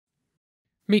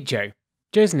Meet Joe.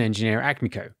 Joe's an engineer at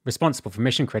Acmeco, responsible for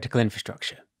mission-critical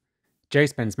infrastructure. Joe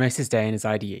spends most of his day in his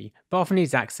IDE, but often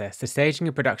needs access to staging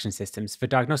and production systems for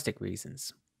diagnostic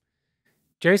reasons.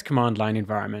 Joe's command line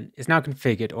environment is now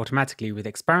configured automatically with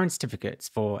expiring certificates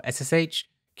for SSH,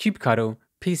 kubectl,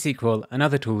 pSQL, and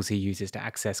other tools he uses to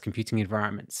access computing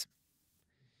environments.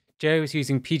 Joe is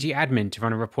using pgadmin to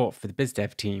run a report for the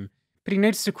BizDev team, but he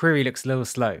noticed a query looks a little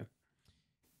slow.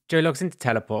 Joe logs into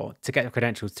Teleport to get the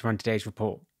credentials to run today's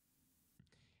report.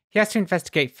 He has to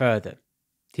investigate further.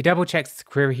 He double-checks the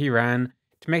query he ran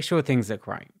to make sure things look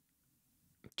right.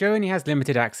 Joe only has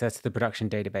limited access to the production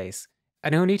database,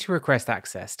 and he'll need to request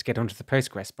access to get onto the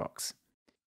Postgres box.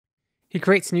 He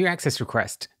creates a new access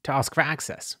request to ask for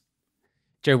access.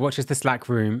 Joe watches the Slack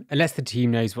room and lets the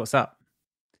team know what's up.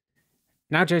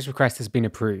 Now Joe's request has been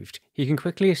approved, he can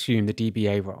quickly assume the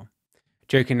DBA role.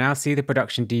 Joe can now see the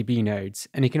production DB nodes,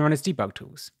 and he can run his debug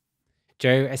tools.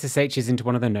 Joe SSHs into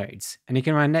one of the nodes, and he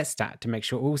can run netstat to make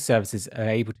sure all services are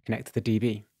able to connect to the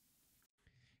DB.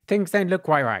 Things don't look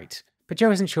quite right, but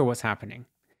Joe isn't sure what's happening.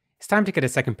 It's time to get a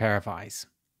second pair of eyes.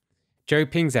 Joe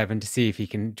pings Evan to see if he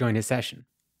can join his session.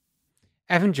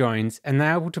 Evan joins, and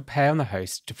they're able to pair on the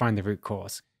host to find the root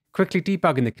cause, quickly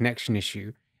debugging the connection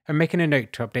issue, and making a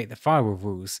note to update the firewall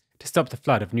rules to stop the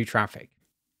flood of new traffic.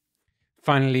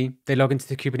 Finally, they log into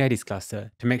the Kubernetes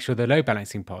cluster to make sure the load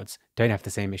balancing pods don't have the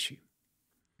same issue.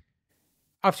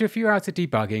 After a few hours of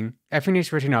debugging, everything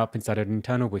is written up inside an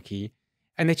internal wiki,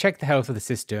 and they check the health of the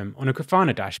system on a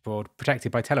Grafana dashboard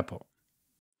protected by Teleport.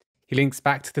 He links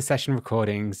back to the session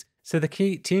recordings so the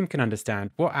team can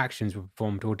understand what actions were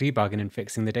performed while debugging and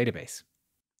fixing the database.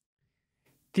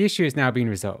 The issue has now been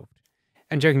resolved,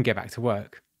 and Joe can get back to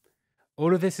work.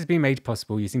 All of this has been made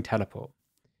possible using Teleport.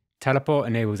 Teleport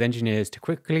enables engineers to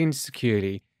quickly and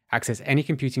securely access any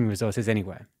computing resources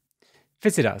anywhere.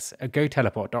 Visit us at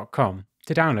goteleport.com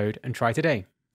to download and try today.